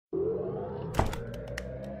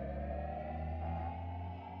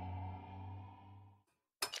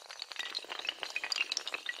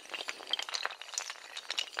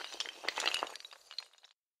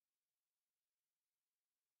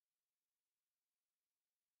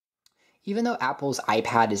Even though Apple's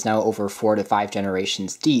iPad is now over 4 to 5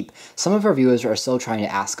 generations deep, some of our viewers are still trying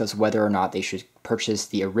to ask us whether or not they should purchase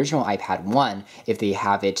the original iPad 1 if they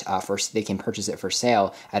have it they can purchase it for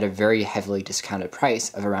sale at a very heavily discounted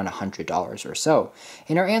price of around $100 or so.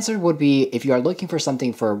 And our answer would be, if you are looking for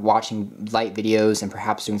something for watching light videos and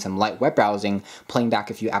perhaps doing some light web browsing, playing back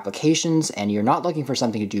a few applications, and you're not looking for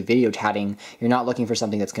something to do video chatting, you're not looking for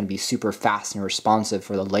something that's going to be super fast and responsive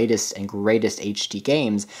for the latest and greatest HD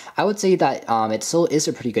games, I would say that it still is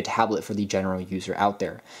a pretty good tablet for the general user out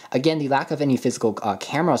there. Again, the lack of any physical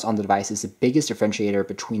cameras on the device is the biggest differentiator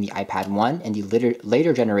between the iPad 1 and the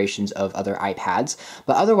later generations of other iPads,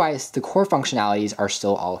 but otherwise the core functionalities are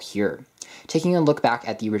still all here. Taking a look back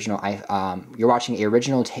at the original, you're watching a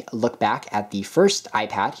original look back at the first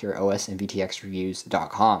iPad here at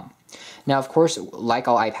osandvtxreviews.com. Now, of course, like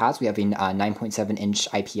all iPads, we have a 9.7-inch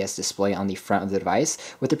IPS display on the front of the device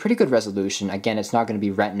with a pretty good resolution. Again, it's not going to be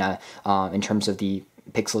Retina in terms of the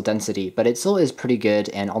pixel density, but it still is pretty good,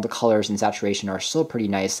 and all the colors and saturation are still pretty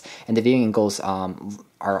nice, and the viewing angles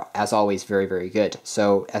are, as always, very, very good.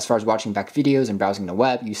 So as far as watching back videos and browsing the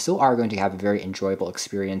web, you still are going to have a very enjoyable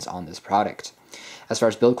experience on this product. As far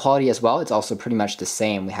as build quality as well, it's also pretty much the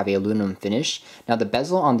same. We have a aluminum finish. Now, the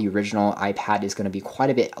bezel on the original iPad is going to be quite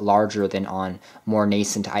a bit larger than on more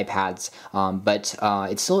nascent iPads, but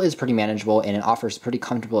it still is pretty manageable, and it offers a pretty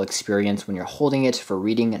comfortable experience when you're holding it for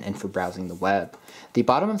reading and for browsing the web. The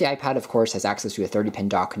bottom of the iPad, of course, has access to a 30-pin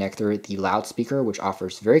dock connector, the loudspeaker, which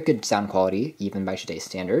offers very good sound quality, even by today's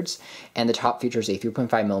standards, and the top features a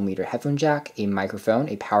 3.5mm headphone jack, a microphone,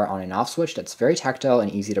 a power on and off switch that's very tactile and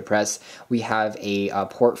easy to press. We have a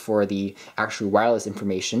port for the actual wireless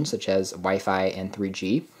information, such as Wi-Fi and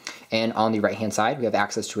 3G. And on the right-hand side, we have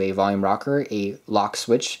access to a volume rocker, a lock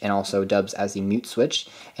switch, and also dubs as the mute switch,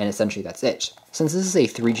 and essentially that's it. Since this is a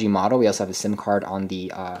 3G model, we also have a SIM card on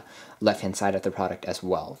the left-hand side of the product as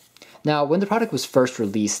well. Now, when the product was first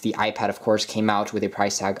released, the iPad, of course, came out with a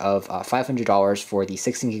price tag of $500 for the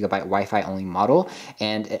 16GB Wi-Fi only model,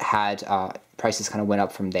 and it had prices kind of went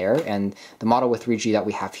up from there. And the model with 3G that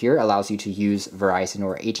we have here allows you to use Verizon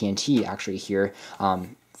or AT&T actually here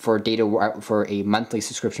for data for a monthly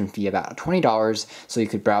subscription fee about $20, so you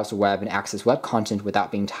could browse the web and access web content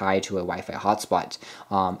without being tied to a Wi-Fi hotspot.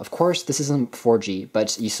 Of course, this isn't 4G,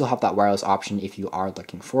 but you still have that wireless option if you are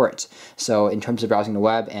looking for it. So in terms of browsing the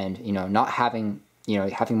web and not having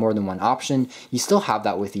having more than one option, you still have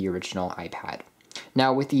that with the original iPad.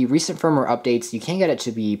 Now, with the recent firmware updates, you can get it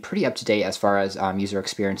to be pretty up-to-date as far as user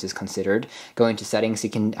experience is considered. Going to settings, you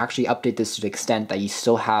can actually update this to the extent that you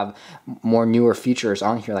still have more newer features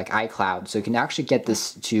on here like iCloud. So you can actually get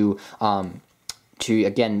this to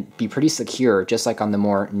again be pretty secure, just like on the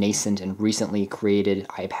more nascent and recently created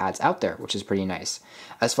iPads out there, which is pretty nice.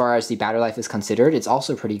 As far as the battery life is considered, it's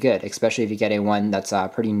also pretty good, especially if you get a one that's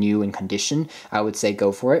pretty new in condition. I would say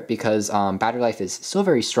go for it, because battery life is still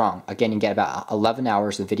very strong. Again, you get about 11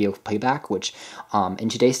 hours of video playback, which in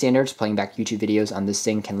today's standards, playing back YouTube videos on this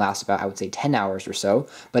thing can last about, I would say, 10 hours or so,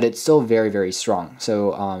 but it's still very, very strong.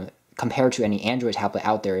 So compared to any Android tablet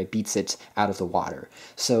out there, it beats it out of the water.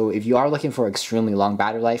 So if you are looking for extremely long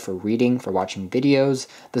battery life for reading, for watching videos,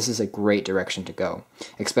 this is a great direction to go,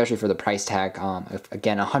 especially for the price tag.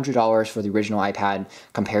 Again, $100 for the original iPad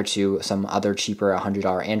compared to some other cheaper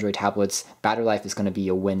 $100 Android tablets, battery life is going to be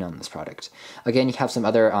a win on this product. Again, you have some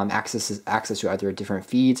other access to other different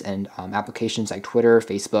feeds and applications like Twitter,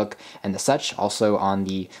 Facebook, and the such, also on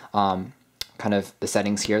the kind of the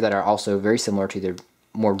settings here that are also very similar to the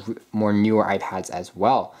more newer iPads as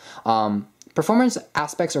well. Performance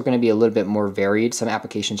aspects are going to be a little bit more varied. Some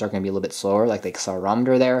applications are going to be a little bit slower, like the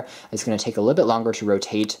accelerometer there. It's going to take a little bit longer to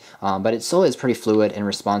rotate, but it still is pretty fluid and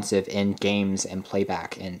responsive in games and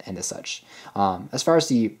playback and the such. As far as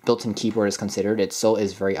the built-in keyboard is considered, it still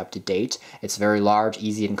is very up-to-date. It's very large,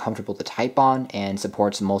 easy, and comfortable to type on, and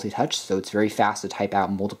supports multi-touch, so it's very fast to type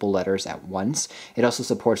out multiple letters at once. It also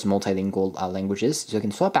supports multilingual languages, so you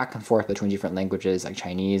can swap back and forth between different languages like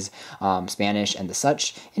Chinese, Spanish, and the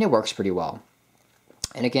such, and it works pretty well.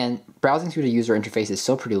 And again, browsing through the user interface is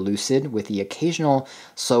still pretty lucid, with the occasional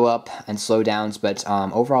slow up and slow downs, but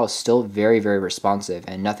overall it's still very, very responsive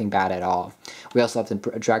and nothing bad at all. We also have the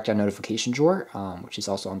drag down notification drawer, which is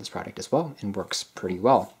also on this product as well, and works pretty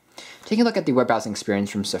well. Taking a look at the web browsing experience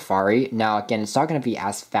from Safari, now again, it's not going to be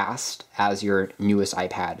as fast as your newest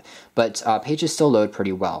iPad, but pages still load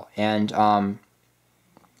pretty well. And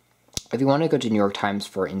If you want to go to New York Times,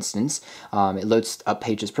 for instance, it loads up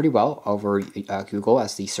pages pretty well over Google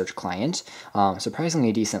as the search client,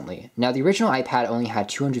 surprisingly decently. Now, the original iPad only had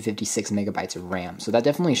 256 megabytes of RAM, so that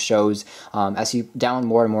definitely shows as you download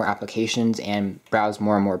more and more applications and browse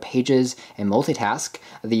more and more pages and multitask,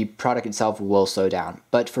 the product itself will slow down.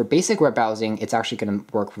 But for basic web browsing, it's actually going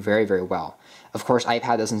to work very, very well. Of course,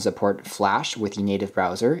 iPad doesn't support Flash with the native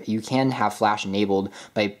browser. You can have Flash enabled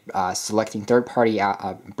by selecting third-party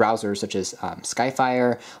browsers such as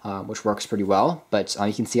Skyfire, which works pretty well. But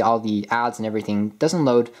you can see all the ads and everything doesn't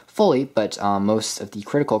load fully, but most of the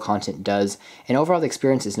critical content does. And overall, the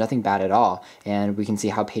experience is nothing bad at all. And we can see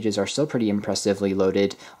how pages are still pretty impressively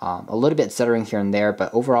loaded. A little bit stuttering here and there,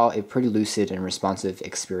 but overall, a pretty lucid and responsive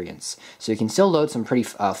experience. So you can still load some pretty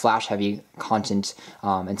Flash-heavy content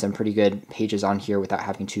and some pretty good pages on here without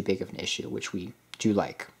having too big of an issue, which we do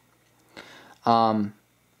like.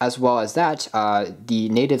 As well as that, the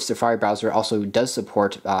native Safari browser also does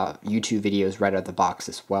support YouTube videos right out of the box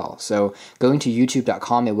as well. So going to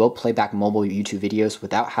youtube.com, it will play back mobile YouTube videos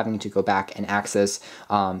without having to go back and access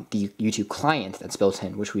the YouTube client that's built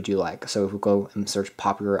in, which we do like. So if we go and search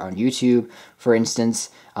popular on YouTube, for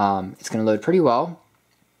instance, it's going to load pretty well.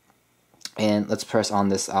 And let's press on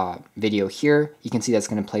this video here. You can see that's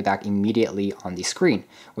going to play back immediately on the screen,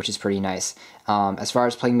 which is pretty nice. As far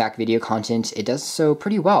as playing back video content, it does so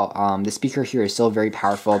pretty well. The speaker here is still very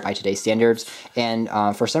powerful by today's standards, and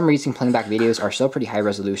for some reason, playing back videos are still pretty high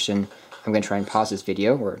resolution. I'm going to try and pause this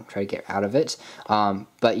video or try to get out of it.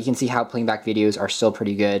 But you can see how playing back videos are still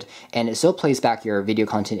pretty good, and it still plays back your video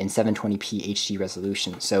content in 720p HD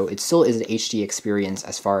resolution. So it still is an HD experience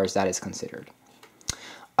as far as that is considered.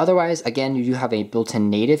 Otherwise, again, you do have a built-in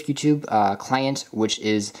native YouTube client, which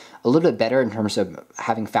is a little bit better in terms of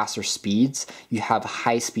having faster speeds. You have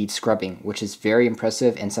high-speed scrubbing, which is very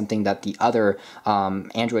impressive and something that the other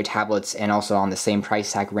Android tablets and also on the same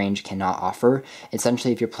price tag range cannot offer.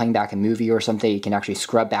 Essentially, if you're playing back a movie or something, you can actually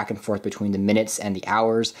scrub back and forth between the minutes and the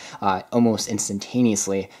hours almost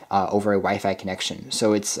instantaneously over a Wi-Fi connection.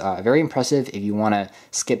 So it's very impressive if you want to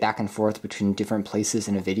skip back and forth between different places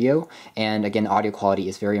in a video. And again, the audio quality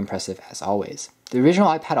is very impressive as always. The original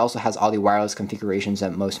iPad also has all the wireless configurations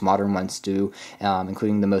that most modern ones do,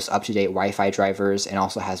 including the most up-to-date Wi-Fi drivers, and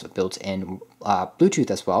also has built-in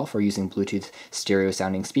Bluetooth as well for using Bluetooth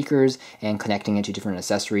stereo-sounding speakers and connecting it to different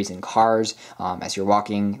accessories in cars as you're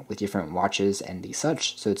walking with different watches and the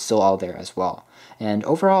such. So it's still all there as well. And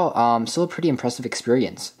overall, still a pretty impressive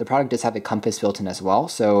experience. The product does have a compass built in as well,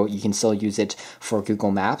 so you can still use it for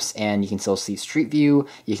Google Maps, and you can still see Street View.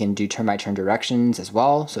 You can do turn-by-turn directions as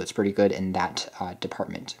well, so it's pretty good in that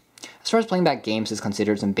department. As far as playing back games is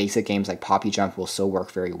considered, some basic games like Poppy Jump will still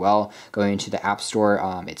work very well. Going into the App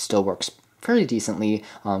Store, it still works fairly decently.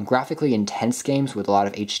 Graphically intense games with a lot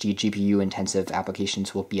of HD GPU intensive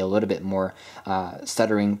applications will be a little bit more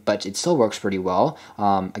stuttering, but it still works pretty well.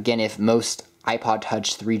 Again, if most iPod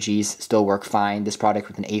Touch 3Gs still work fine, this product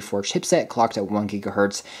with an A4 chipset clocked at 1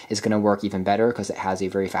 GHz is going to work even better because it has a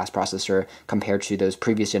very fast processor compared to those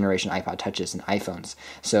previous generation iPod Touches and iPhones.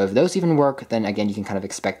 So if those even work, then again, you can kind of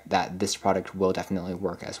expect that this product will definitely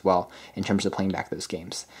work as well in terms of playing back those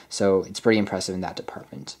games. So it's pretty impressive in that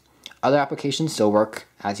department. Other applications still work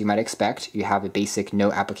as you might expect. You have a basic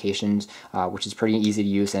note applications, which is pretty easy to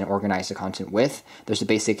use and organize the content with. There's a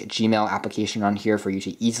basic Gmail application on here for you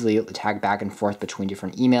to easily tag back and forth between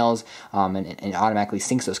different emails and automatically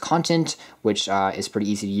syncs those content, which is pretty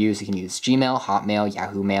easy to use. You can use Gmail, Hotmail,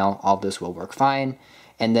 Yahoo Mail, all of those will work fine.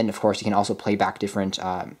 And then, of course, you can also play back different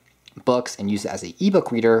books and use it as an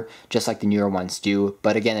ebook reader, just like the newer ones do.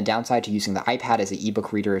 But again, the downside to using the iPad as an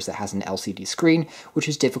ebook reader is that it has an LCD screen, which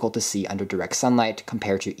is difficult to see under direct sunlight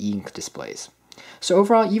compared to e-ink displays. So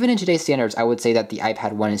overall, even in today's standards, I would say that the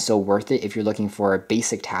iPad 1 is still worth it if you're looking for a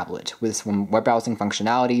basic tablet with some web browsing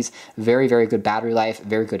functionalities, very, very good battery life,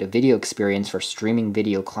 very good video experience for streaming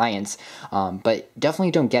video clients, but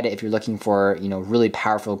definitely don't get it if you're looking for, really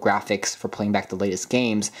powerful graphics for playing back the latest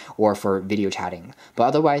games or for video chatting. But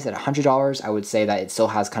otherwise, at $100, I would say that it still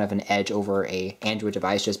has kind of an edge over a Android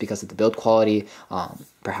device just because of the build quality,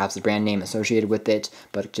 perhaps the brand name associated with it,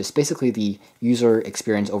 but just basically the user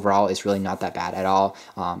experience overall is really not that bad at all,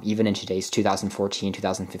 even in today's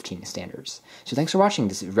 2014-2015 standards. So thanks for watching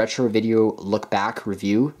this retro video look back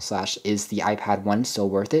review / is the iPad 1 still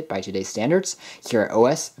worth it by today's standards here at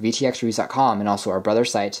osvtxreviews.com and also our brother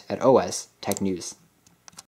site at OS Tech News.